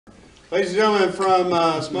Ladies and gentlemen,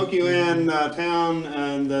 from Smoky Land Town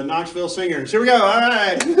and the Knoxville Singers. Here we go. All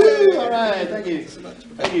right. Woo! All right. Thank you.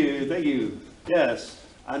 Thank you. Thank you. Yes,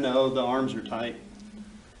 I know the arms are tight,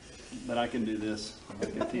 but I can do this.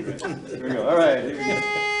 Like a T-Rex. Here we go. All right. Here we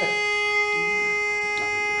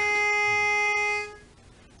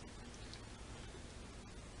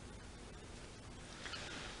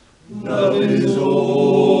go. Love is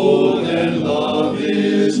old and love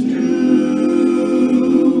is new.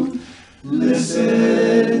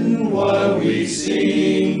 Listen while we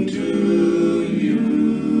sing to you.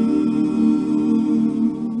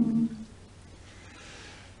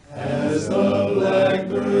 As the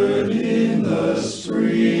blackbird in the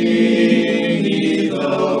spring, 'neath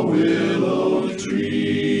the willow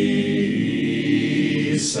tree,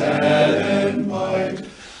 sat and piped,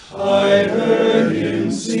 I heard him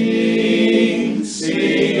sing,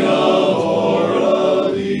 sing of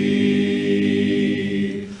Oralee.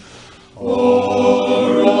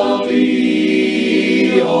 Oralee,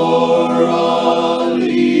 Oralee,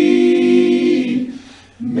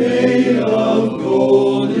 made of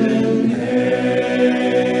golden hair.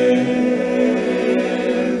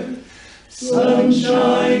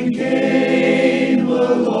 Sunshine came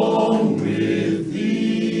along with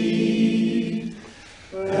thee,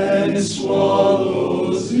 and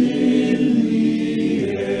swallows in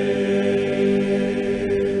the air.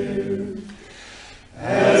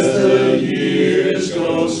 As the years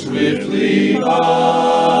go swiftly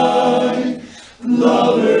by,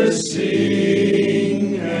 lovers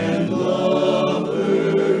sing and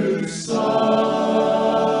lovers sigh.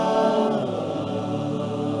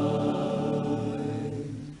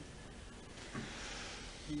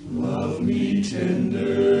 Love me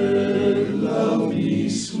tender, love me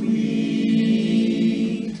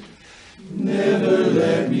sweet, never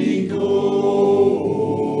let me go.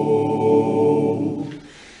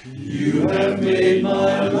 You have made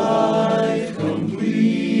my life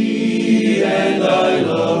complete, and I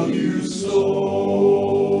love you so.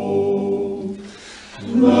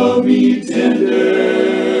 Love me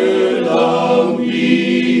tender, love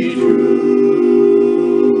me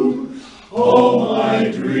true, all my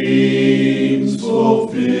dreams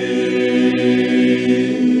fulfill.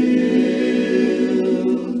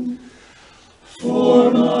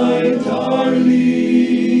 For my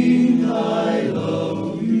darling, I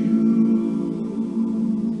love you,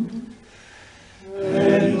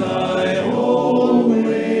 and I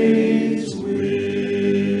always will.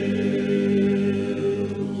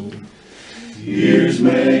 Years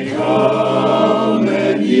may come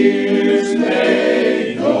and years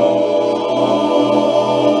may go,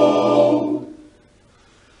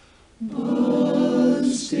 but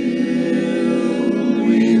still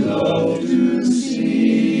we love to sing.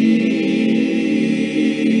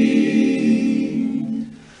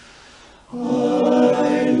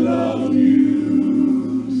 I love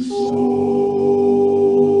you so.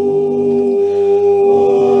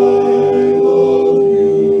 I love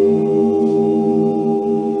you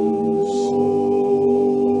so.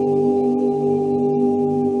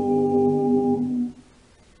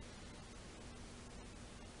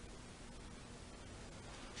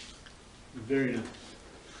 Very nice.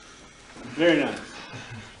 Very nice.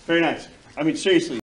 Very nice. I mean, seriously.